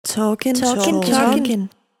Talking Tunes.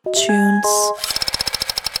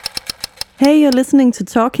 Hey, you're listening to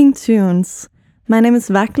Talking Tunes. My name is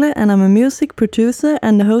Vakle and I'm a music producer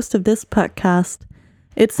and the host of this podcast.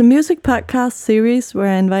 It's a music podcast series where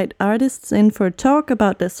I invite artists in for a talk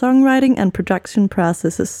about their songwriting and production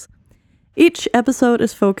processes. Each episode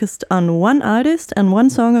is focused on one artist and one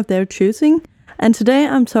song of their choosing, and today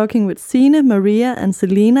I'm talking with Signe, Maria and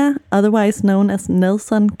Selena, otherwise known as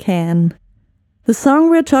Nelson Can. The song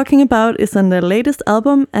we're talking about is on their latest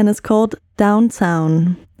album and is called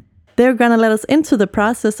Downtown. They're gonna let us into the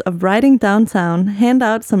process of writing Downtown, hand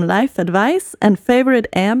out some life advice and favorite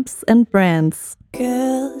amps and brands.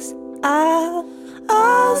 Girls are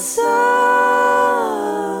awesome.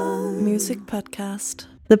 Music podcast.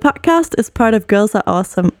 The podcast is part of Girls Are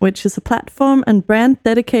Awesome, which is a platform and brand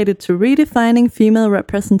dedicated to redefining female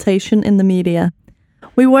representation in the media.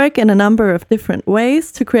 We work in a number of different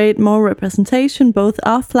ways to create more representation both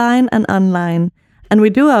offline and online, and we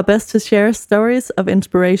do our best to share stories of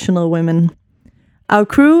inspirational women. Our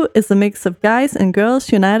crew is a mix of guys and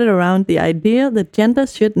girls united around the idea that gender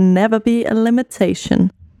should never be a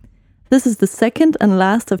limitation. This is the second and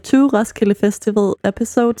last of 2 Roskilde Festival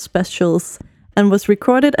episode specials, and was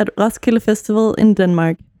recorded at Roskilde Festival in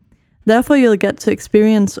Denmark. Therefore, you'll get to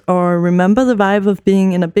experience or remember the vibe of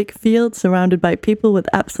being in a big field surrounded by people with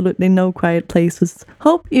absolutely no quiet places.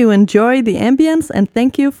 Hope you enjoy the ambience and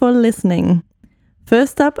thank you for listening.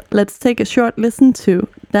 First up, let's take a short listen to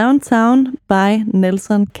Downtown by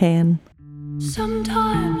Nelson Can.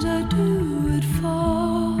 Sometimes I do it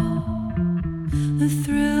for the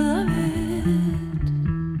thrill of it.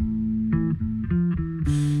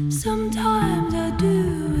 Sometimes I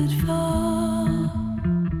do it for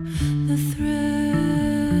the thrill.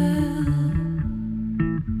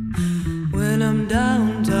 When I'm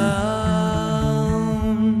downtown,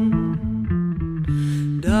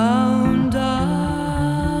 downtown.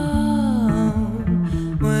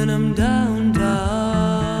 When I'm downtown,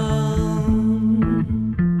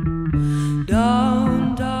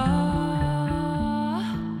 downtown.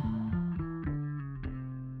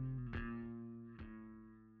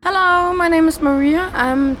 Hello, my name is Maria.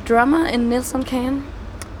 I'm drummer in Nelson Can.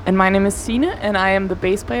 And my name is Signe, and I am the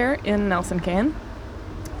bass player in Nelson Can.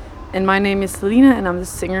 And my name is Selena, and I'm the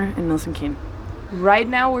singer in Nelson Can. Right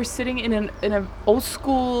now we're sitting in an old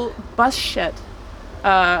school bus shed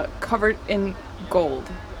covered in gold,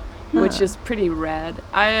 which is pretty rad.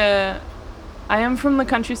 I am from the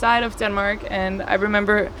countryside of Denmark, and I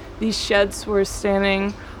remember these sheds were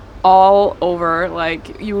standing all over.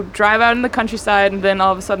 Like, you would drive out in the countryside and then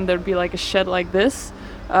all of a sudden there'd be like a shed like this.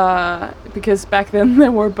 Because back then there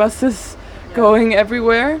were buses going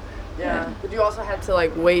everywhere. Yeah, but you also had to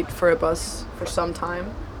like wait for a bus for some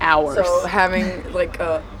time. Hours. So having like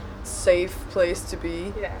a safe place to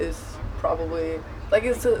be is probably like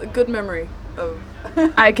it's a good memory of.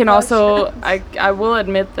 I can also I will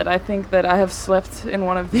admit that I think that I have slept in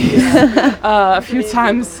one of these a few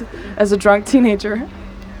times as a drunk teenager.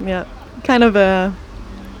 Yeah, kind of a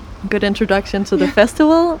good introduction to the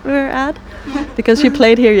festival we're at, because you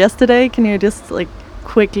played here yesterday. Can you just like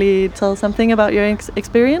quickly tell something about your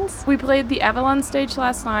experience? We played the Avalon stage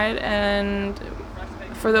last night, and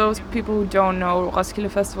for those people who don't know,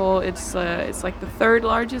 Roskilde Festival, it's like the 3rd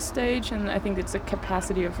largest stage, and I think it's a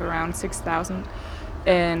capacity of around 6,000,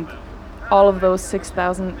 and all of those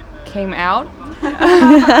 6,000 came out,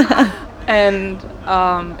 and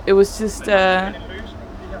it was just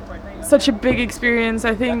such a big experience.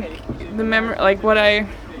 I think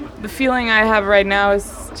the feeling I have right now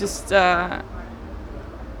is just that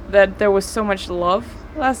there was so much love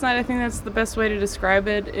last night. I think that's the best way to describe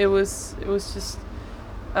it. It was just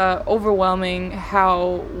overwhelming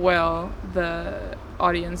how well the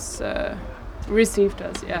audience received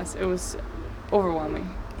us. Yes, it was overwhelming.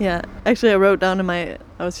 Yeah, actually I wrote down I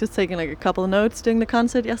was just taking like a couple of notes during the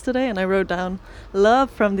concert yesterday, and I wrote down love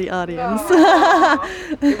from the audience.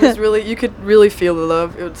 It was really, you could really feel the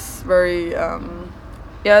love. It was very,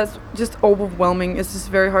 it's just overwhelming. It's just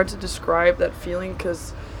very hard to describe that feeling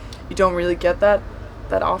because you don't really get that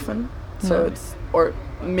often. So it's, or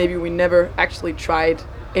maybe we never actually tried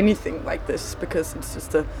anything like this because it's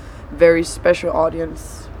just a very special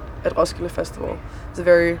audience at Roskilde Festival. It's a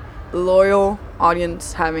very loyal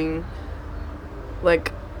audience having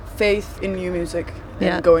like faith in new music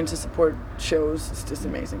and going to support shows. It's just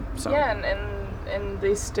amazing. So. Yeah, and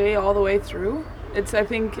they stay all the way through. It's, I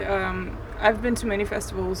think, I've been to many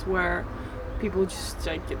festivals where people just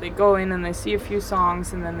like they go in and they see a few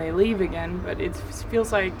songs and then they leave again, but it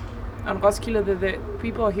feels like on Roskilde the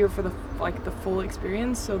people are here for the full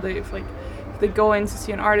experience. So if they go in to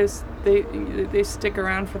see an artist, they stick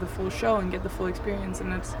around for the full show and get the full experience,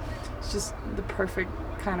 and it's just the perfect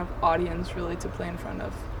kind of audience really to play in front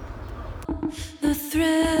of. The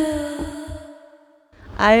thrill.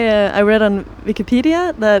 I read on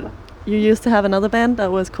Wikipedia that you used to have another band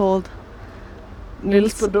that was called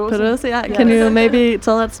Nils Pedrosa. Yeah. Can you maybe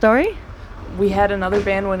tell that story? We had another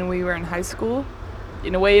band when we were in high school.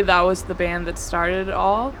 In a way, that was the band that started it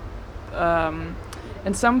all.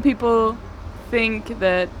 And some people think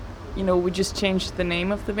that, we just changed the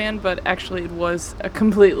name of the band, but actually it was a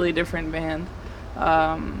completely different band.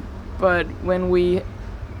 But when we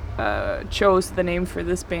chose the name for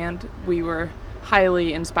this band, we were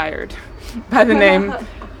highly inspired by the name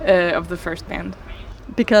of the first band.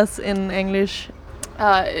 Because in English?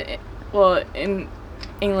 In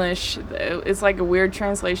English, it's like a weird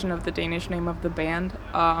translation of the Danish name of the band.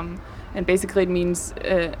 And basically it means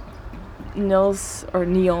Nils or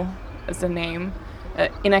Neil as a name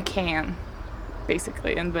in a can,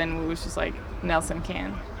 basically. And then it was just like Nelson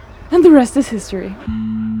Can. And the rest is history.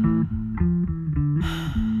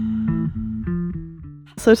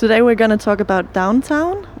 So today we're going to talk about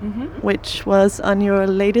Downtown, which was on your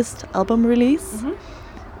latest album release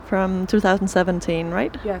from 2017,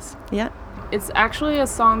 right? Yes. Yeah. It's actually a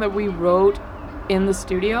song that we wrote in the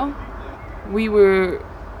studio.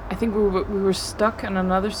 I think we were stuck on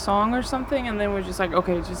another song or something, and then we're just like,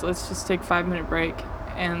 okay, let's just take 5-minute break.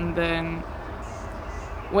 And then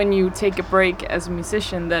when you take a break as a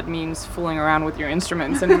musician, that means fooling around with your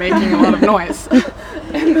instruments and making a lot of noise.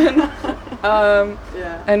 And then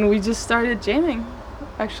and we just started jamming,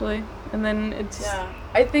 actually. And then it's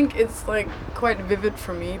I think it's like quite vivid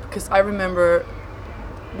for me because I remember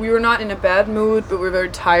we were not in a bad mood, but we were very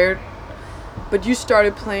tired. But you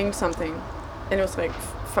started playing something, and it was like,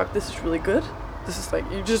 fuck, this is really good. This is like,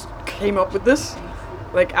 you just came up with this,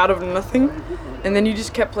 like out of nothing. And then you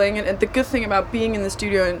just kept playing it. And the good thing about being in the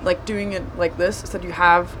studio and like doing it like this is that you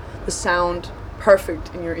have the sound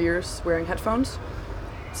perfect in your ears wearing headphones.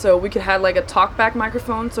 So we could have like a talkback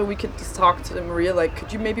microphone, so we could just talk to Maria, like,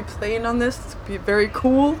 could you maybe play in on this? This would be very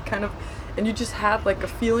cool, kind of. And you just had like a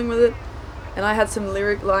feeling with it. And I had some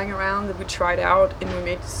lyric lying around that we tried out, and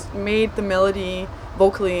we made the melody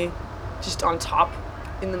vocally just on top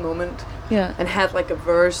in the moment. Yeah. And had like a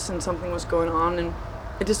verse and something was going on, and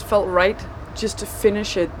it just felt right just to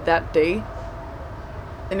finish it that day.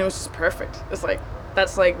 And it was just perfect. It's like,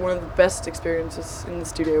 that's like one of the best experiences in the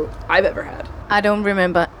studio I've ever had. I don't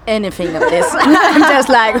remember anything of this. I'm just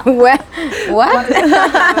like, what? What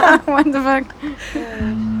the fuck?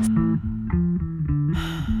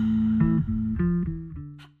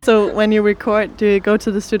 So when you record, do you go to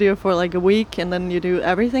the studio for like a week and then you do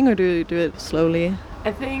everything, or do you do it slowly?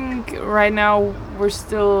 I think right now we're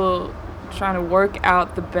still trying to work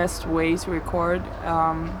out the best way to record,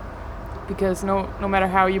 because no matter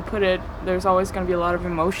how you put it, there's always going to be a lot of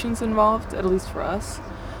emotions involved, at least for us.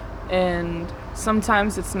 And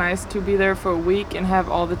sometimes it's nice to be there for a week and have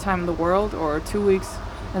all the time in the world, or 2 weeks.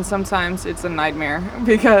 And sometimes it's a nightmare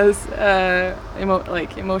because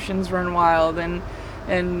emotions run wild, and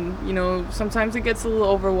sometimes it gets a little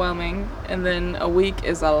overwhelming, and then a week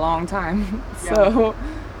is a long time. So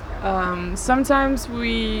sometimes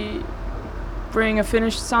we bring a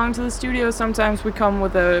finished song to the studio, sometimes we come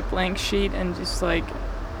with a blank sheet and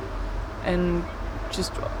and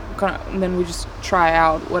then we just try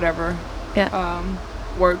out whatever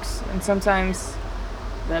works. And sometimes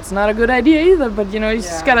that's not a good idea either, but you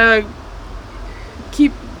just gotta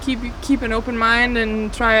keep an open mind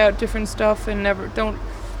and try out different stuff, and never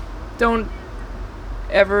don't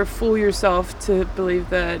ever fool yourself to believe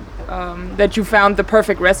that that you found the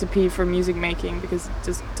perfect recipe for music making, because it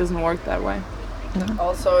just doesn't work that way. No.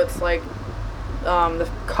 Also, it's like the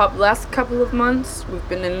last couple of months we've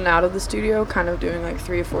been in and out of the studio, kind of doing like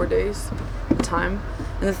 3 or 4 days at a time.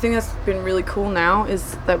 And the thing that's been really cool now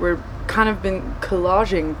is that we're kind of been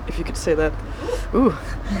collaging, if you could say that. Ooh.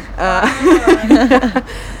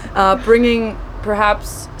 Bringing,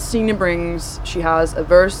 perhaps Signe brings, she has a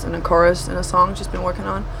verse and a chorus and a song she's been working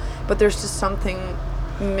on, but there's just something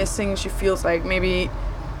missing. She feels like maybe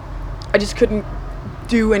I just couldn't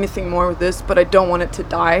do anything more with this, but I don't want it to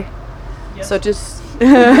die. Yes. So just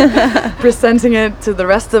presenting it to the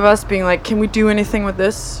rest of us, being like, can we do anything with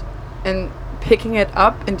this? And picking it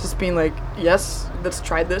up and just being like, yes, let's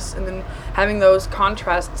try this. And then having those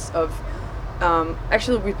contrasts of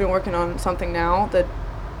actually we've been working on something now that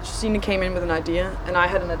Signe came in with an idea and I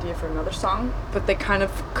had an idea for another song, but they kind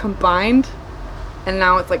of combined, and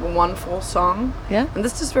now it's like one full song. Yeah. And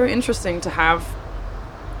this is very interesting to have,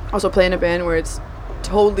 also play in a band where it's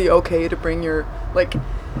totally okay to bring your, like,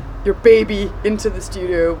 your baby into the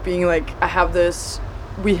studio, being like, I have this,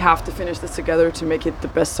 we have to finish this together to make it the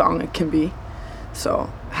best song it can be. So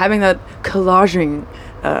having that collaging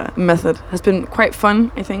method has been quite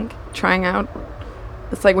fun, I think, trying out.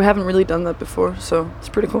 It's like we haven't really done that before, so it's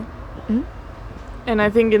pretty cool. Mm-hmm. And I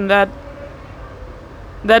think in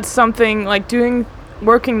that's something like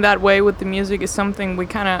working that way with the music is something we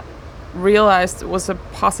kind of realized was a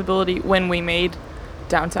possibility when we made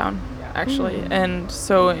Downtown, actually. And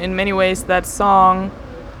so in many ways that song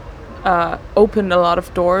opened a lot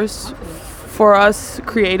of doors for us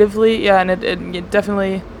creatively. Yeah, and it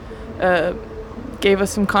definitely gave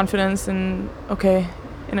us some confidence and okay,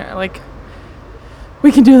 like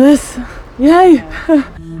we can do this. Yay!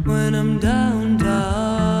 When I'm down,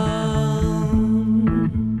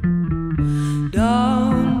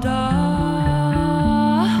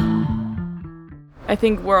 I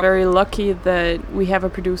think we're very lucky that we have a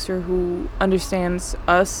producer who understands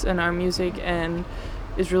us and our music and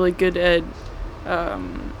is really good at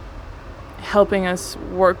helping us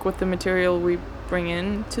work with the material we bring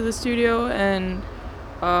in to the studio. And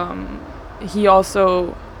he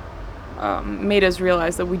also made us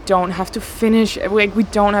realize that we don't have to finish a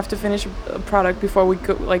product before we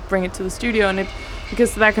could like bring it to the studio, and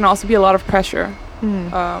because that can also be a lot of pressure.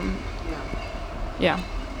 Yeah.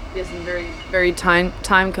 Yes, and very, very time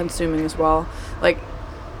consuming as well. Like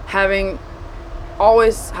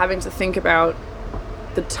always having to think about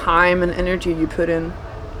the time and energy you put in.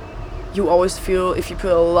 You always feel if you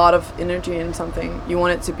put a lot of energy in something, you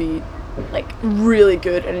want it to be like really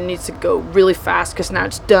good, and it needs to go really fast because now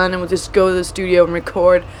it's done and we'll just go to the studio and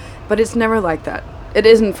record. But it's never like that. It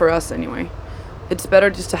isn't for us anyway. It's better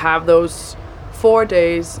just to have those 4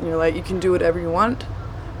 days and you're like, you can do whatever you want.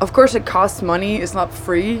 Of course it costs money, it's not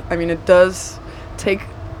free. I mean, it does take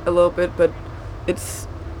a little bit, but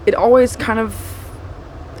it always kind of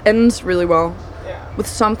ends really well with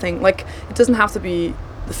something. Like, it doesn't have to be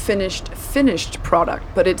the finished product,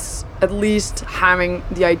 but it's at least having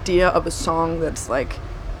the idea of a song that's like,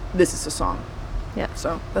 this is a song. Yeah.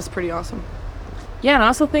 So that's pretty awesome. Yeah, and I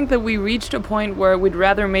also think that we reached a point where we'd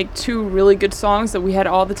rather make 2 really good songs that we had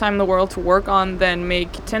all the time in the world to work on than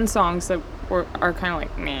make 10 songs that are kind of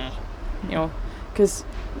like meh, you know, because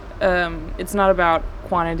it's not about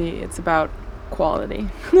quantity, it's about quality.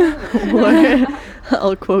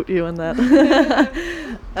 I'll quote you on that.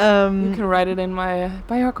 You can write it in my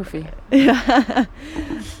biography. Yeah.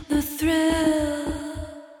 the thrill.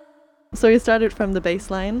 So you started from the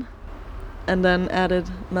bass line and then added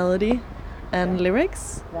melody and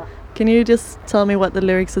lyrics. Yeah. Can you just tell me what the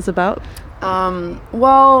lyrics is about?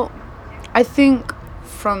 Well, I think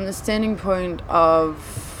from the standing point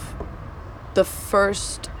of the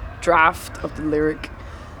first draft of the lyric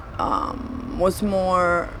was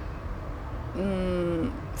more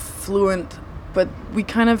fluent, but we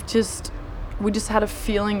just had a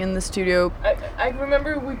feeling in the studio. I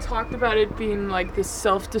remember we talked about it being like this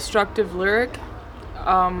self-destructive lyric.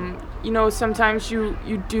 You know, sometimes you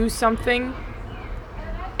do something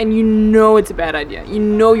and you know it's a bad idea. You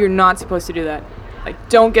know you're not supposed to do that. Like,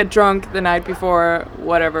 don't get drunk the night before,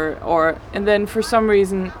 whatever, and then for some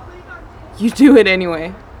reason you do it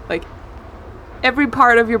anyway. Like, every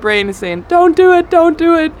part of your brain is saying, don't do it.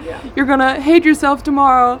 Yeah. You're gonna hate yourself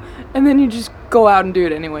tomorrow, and then you just go out and do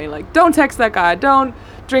it anyway. Like, don't text that guy, don't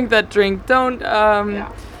drink that drink, don't, I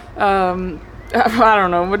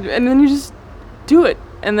don't know, and then you just do it,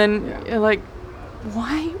 and then you're like,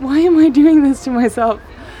 why am I doing this to myself?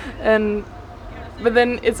 But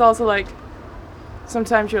then it's also like,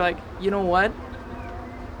 sometimes you're like, you know what?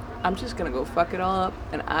 I'm just gonna go fuck it all up,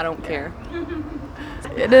 and I don't care.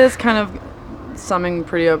 It is kind of summing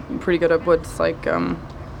pretty good up what's like,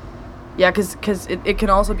 because it can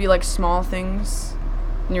also be like small things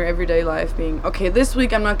in your everyday life, being, okay, this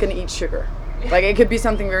week I'm not gonna eat sugar. Like, it could be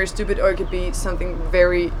something very stupid, or it could be something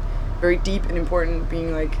very, very deep and important,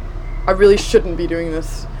 being like, I really shouldn't be doing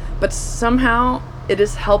this. But somehow it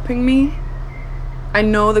is helping me. I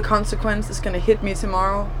know the consequence is gonna hit me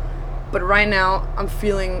tomorrow, but right now I'm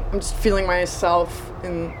just feeling myself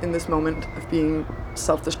in this moment of being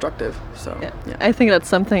self-destructive. So yeah. I think that's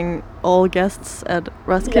something all guests at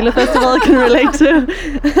Roskilde Festival can relate to.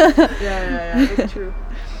 Yeah, that's true.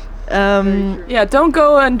 Yeah, don't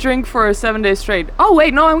go and drink for 7 days straight. Oh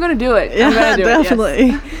wait, no, I'm gonna do it. Yeah, I'm gonna do definitely.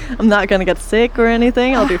 It, yes. I'm not gonna get sick or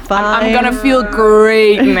anything. I'll be fine. I'm gonna feel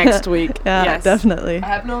great next week. Yeah, yes. Definitely. I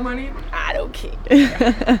have no money. I don't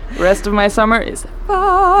care. Rest of my summer is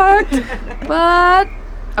fucked, but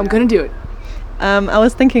I'm gonna do it. I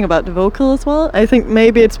was thinking about the vocal as well. I think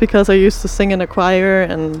maybe it's because I used to sing in a choir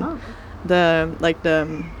and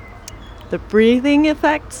the the breathing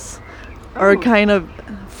effects are kind of,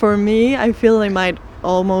 for me, I feel they might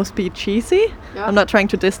almost be cheesy. Yeah. I'm not trying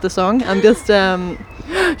to diss the song. I'm just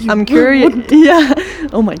I'm curious. Yeah.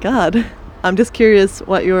 Oh my god. I'm just curious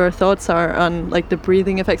what your thoughts are on like the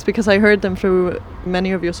breathing effects, because I heard them through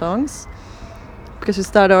many of your songs. Because you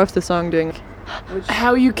start off the song doing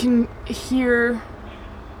How you can hear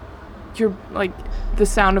your like the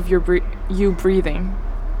sound of your you breathing.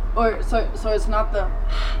 Or so it's not the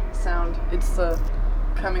sound, it's the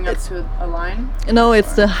coming up to a line. no,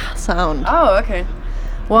 it's the sound. Oh, okay.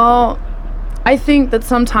 Well, I think that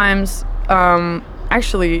sometimes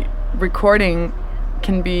actually recording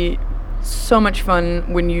can be so much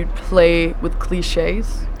fun when you play with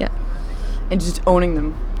cliches. Yeah. And just owning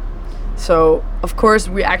them. So, of course,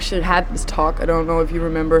 we actually had this talk. I don't know if you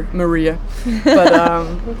remember Maria,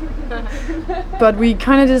 but we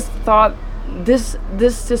kind of just thought this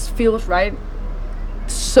just feels right.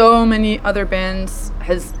 So many other bands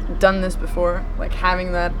has done this before, like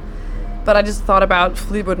having that. But I just thought about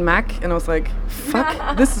Fleetwood Mac, and I was like,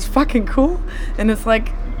 "Fuck, this is fucking cool." And it's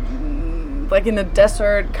like in a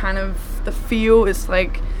desert, kind of the feel is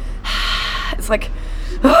like, it's like.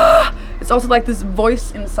 It's also like this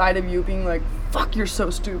voice inside of you being like, "Fuck, you're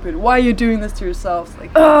so stupid. Why are you doing this to yourself?" It's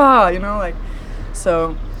like, you know, like,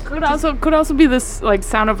 so. Could also be this like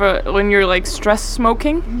sound of when you're like stress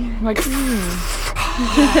smoking, like.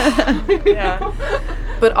 Yeah.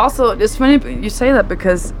 But also, it's funny you say that,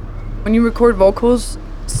 because when you record vocals,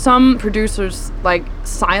 some producers like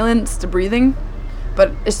silence the breathing,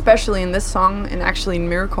 but especially in this song and actually in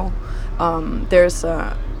Miracle, there's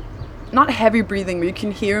not heavy breathing, but you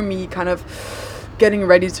can hear me kind of getting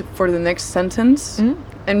ready for the next sentence.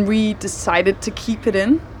 And we decided to keep it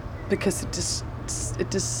in because it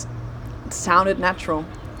just sounded natural.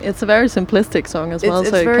 It's a very simplistic song as well, It's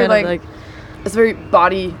so it very kind of like it's very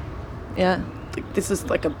body. yeah. Like, this is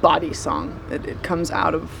like a body song. It comes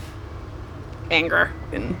out of anger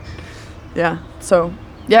and yeah. So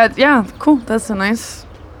yeah, cool. That's a nice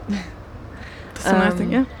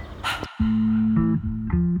thing. Yeah.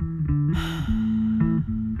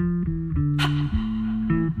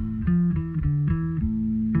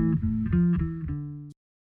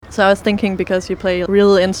 So I was thinking, because you play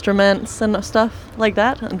real instruments and stuff like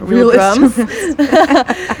that, and Real real drums. like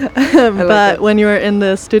But that. when you're in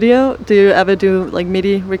the studio, do you ever do like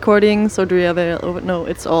MIDI recordings, or do you ever? No,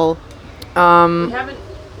 it's all.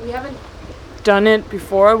 We haven't done it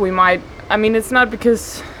before. We might. I mean, it's not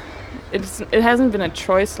because it hasn't been a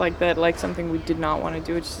choice like that, like something we did not want to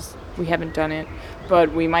do. It's just we haven't done it,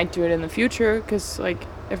 but we might do it in the future, because like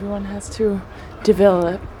everyone has to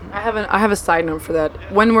develop. I have a side note for that.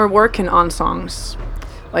 When we're working on songs,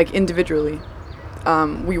 like individually,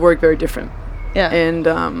 we work very different. Yeah. And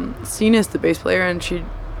Sina is the bass player, and she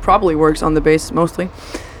probably works on the bass mostly.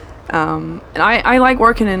 And I like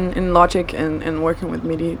working in Logic and working with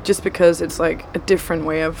MIDI, just because it's like a different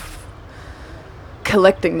way of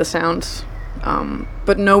collecting the sounds.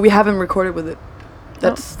 But no, we haven't recorded with it.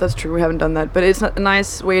 That's true. We haven't done that. But it's a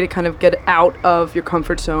nice way to kind of get out of your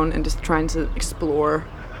comfort zone and just trying to explore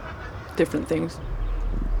different things.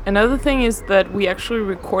 Another thing is that we actually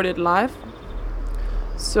recorded live.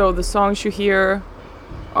 So the songs you hear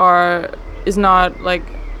is not like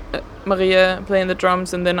Maria playing the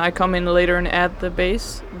drums and then I come in later and add the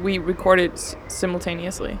bass. We recorded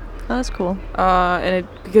simultaneously. Oh, that's cool. And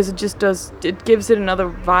because it gives it another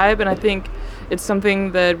vibe, and I think it's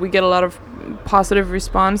something that we get a lot of positive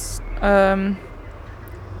response because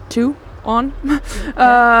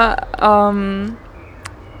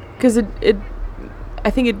I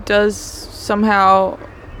think it does somehow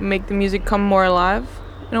make the music come more alive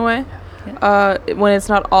in a way. Yeah. When it's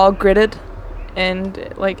not all gridded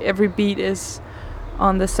and like every beat is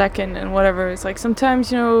on the second and whatever. It's like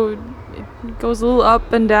sometimes, it goes a little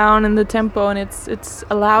up and down in the tempo, and it's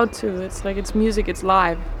allowed to. It's like it's music, it's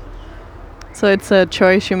live. So it's a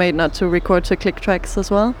choice you made not to record to click tracks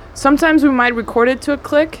as well? Sometimes we might record it to a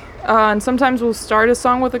click, and sometimes we'll start a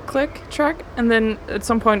song with a click track, and then at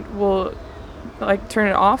some point we'll like turn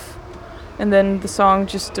it off, and then the song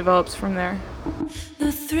just develops from there.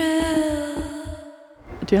 The thrill.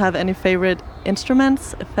 Do you have any favorite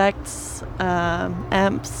instruments, effects,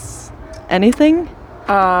 amps, anything?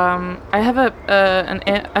 I have I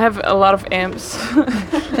have a lot of amps.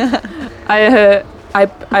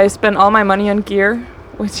 I spend all my money on gear,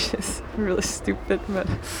 which is really stupid, but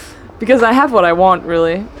because I have what I want,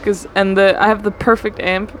 really. I have the perfect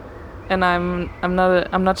amp, and I'm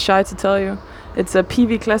not shy to tell you, it's a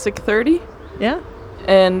PV Classic 30. Yeah.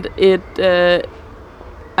 And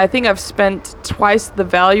I think I've spent twice the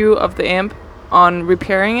value of the amp on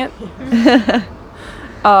repairing it.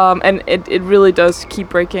 And it really does keep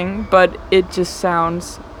breaking, but it just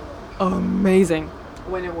sounds amazing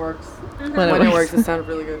When it works. When it works, it sounds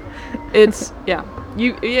really good. It's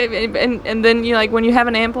and then you like when you have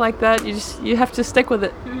an amp like that, you have to stick with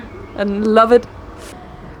it and love it.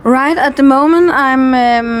 Right at the moment, I'm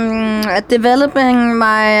developing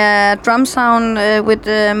my drum sound with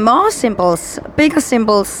more cymbals, bigger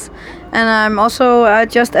cymbals, and I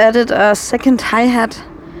just added a second hi-hat,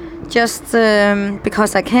 just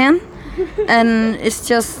because I can, and it's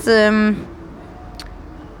just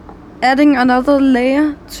adding another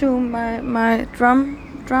layer to my drum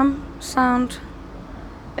sound,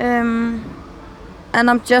 and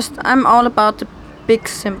I'm all about the big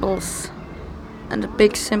cymbals and the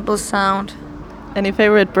big cymbal sound. Any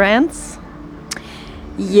favorite brands?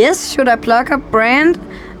 Yes, should I plug a brand?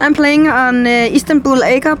 I'm playing on Istanbul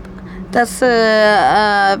AGOP. That's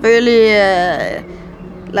really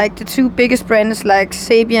like the two biggest brands, like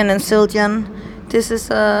Sabian and Siljan. This is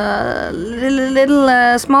a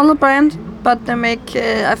little smaller brand, but they make,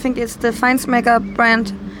 I think it's the Feinschmecker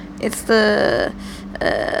brand. It's the...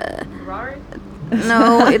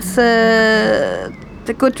 no, it's the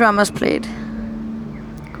good drummers played.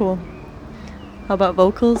 Cool. How about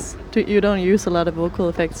vocals? You don't use a lot of vocal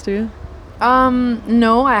effects, do you?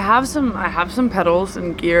 No, I have some pedals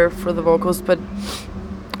and gear for the vocals, but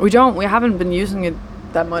we haven't been using it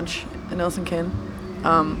that much in Nelson Can.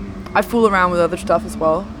 I fool around with other stuff as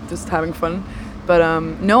well, just having fun. But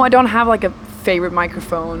no, I don't have like a favorite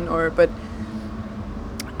microphone but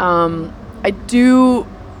I do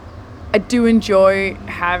enjoy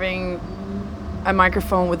having a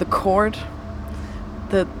microphone with a cord.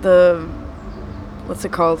 The what's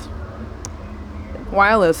it called?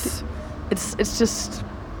 Wireless. It's just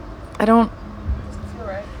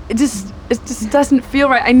it just doesn't feel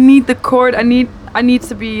right. I need the cord. I need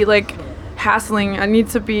to be like hassling.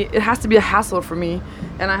 It has to be a hassle for me,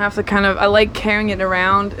 and I have to I like carrying it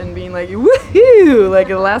around and being like woohoo, like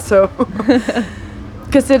a lasso.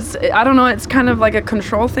 Because I don't know, it's kind of like a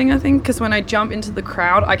control thing, I think, because when I jump into the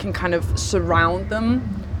crowd, I can kind of surround them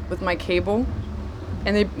with my cable,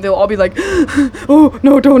 and they'll all be like, oh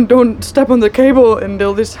no, don't step on the cable, and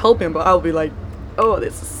they'll just help me, but I'll be like, oh,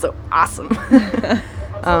 this is so awesome.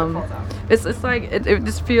 It's like it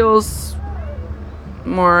just feels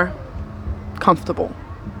more comfortable.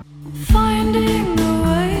 Finding a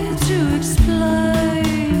way to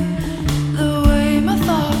explain the way my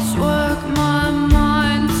thoughts work my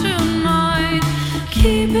mind tonight,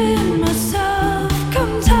 keeping myself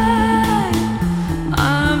contained.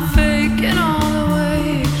 I'm faking all the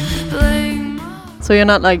way, playing my... So you're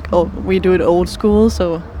not like, oh, we do it old school,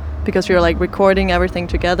 so because you're like recording everything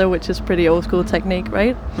together, which is pretty old school technique,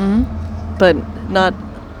 right? Mm-hmm. But not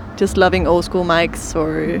just loving old school mics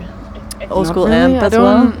or old school really, amp as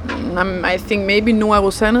well. I think maybe Noah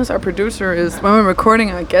Rosanas, our producer, is when we're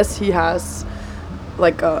recording. I guess he has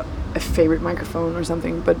like a favorite microphone or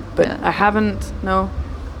something. But Yeah. I haven't. No.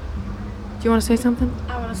 Do you want to say something?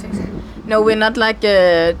 I want to say something. No, we're not like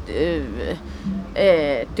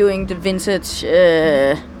doing the vintage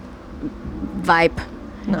vibe.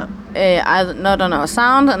 No. Not on our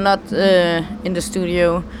sound and not in the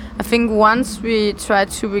studio. I think once we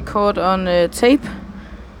tried to record on tape.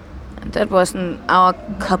 That wasn't our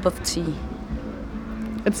cup of tea.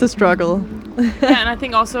 It's a struggle. Yeah, and I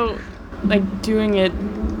think also like doing it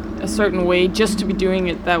a certain way just to be doing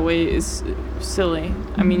it that way is silly.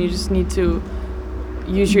 I mean, you just need to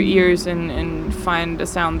use your ears and find a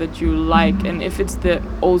sound that you like. And if it's the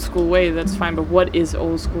old school way, that's fine. But what is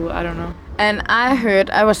old school? I don't know. And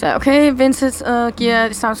I was like, okay, vintage gear,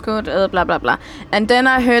 it sounds good, blah, blah, blah. And then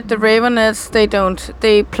I heard the Ravenets,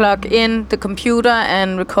 they plug in the computer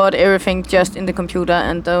and record everything just in the computer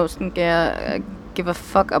and doesn't give a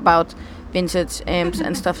fuck about vintage amps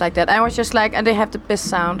and stuff like that. I was just like, and they have the best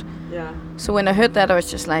sound. Yeah. So when I heard that, I was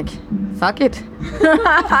just like, fuck it.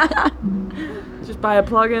 Just buy a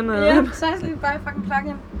plug-in. Yeah, precisely, buy a fucking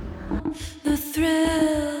plug-in. The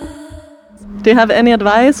thrill. Do you have any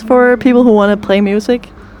advice for people who want to play music?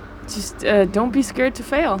 Just don't be scared to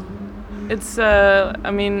fail. It's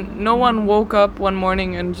I mean, no one woke up one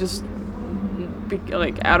morning and just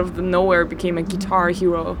like out of the nowhere became a guitar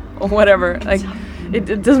hero or whatever. Like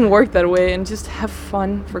it doesn't work that way. And just have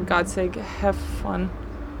fun, for God's sake, have fun.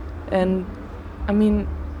 And I mean,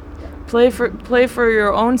 play for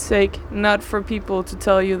your own sake, not for people to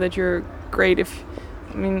tell you that you're great. I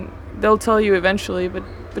mean, they'll tell you eventually, but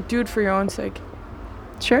do it for your own sake.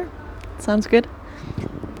 Sure. Sounds good.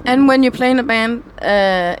 And when you play in a band,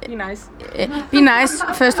 Be nice. be nice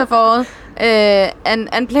first of all,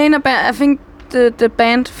 and play in a band. I think the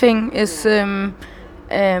band thing is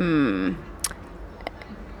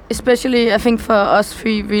especially I think for us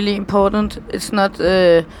three really important. It's not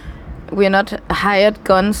we're not hired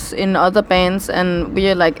guns in other bands, and we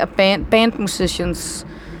are like a band musicians.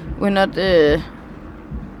 We're not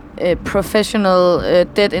professional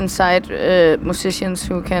dead inside musicians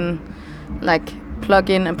who can like plug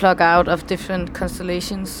in and plug out of different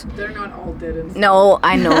constellations. They're not all dead inside. No,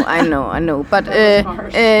 I know. But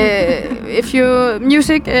if you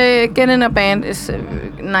music, get in a band is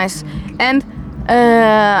nice. And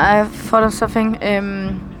I thought of something.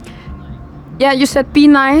 Yeah, you said be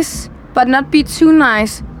nice, but not be too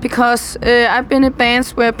nice, because I've been in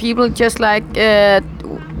bands where people just like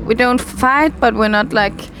we don't fight, but we're not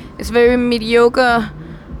like, it's very mediocre.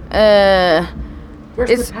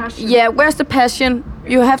 Where's the passion? Yeah, where's the passion?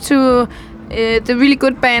 You have to. The really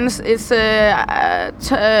good bands is over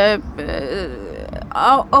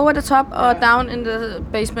the top or down in the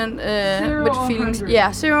basement with feelings. 100.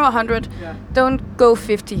 Yeah, 0 or 100. Yeah. Don't go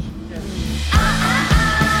 50.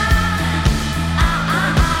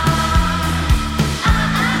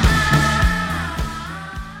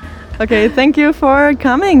 Okay, thank you for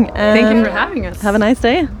coming. Thank you and for having us. Have a nice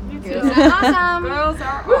day. Awesome. Girls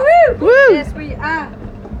are awesome. Woo! Yes, we are.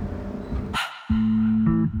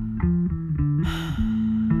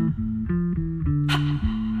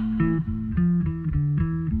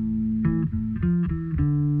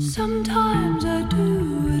 Sometimes I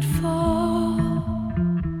do it for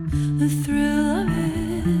the thrill of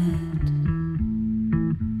it.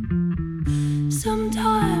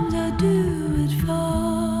 Sometimes I do it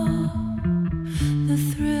for the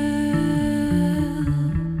thrill.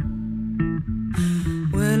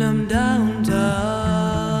 When I'm downtown,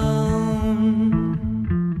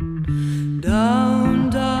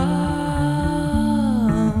 downtown.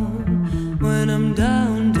 When I'm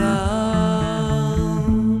downtown,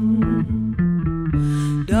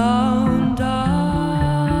 down, down.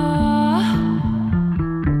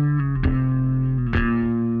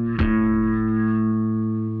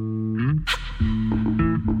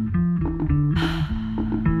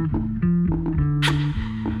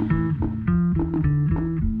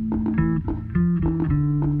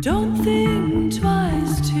 Don't think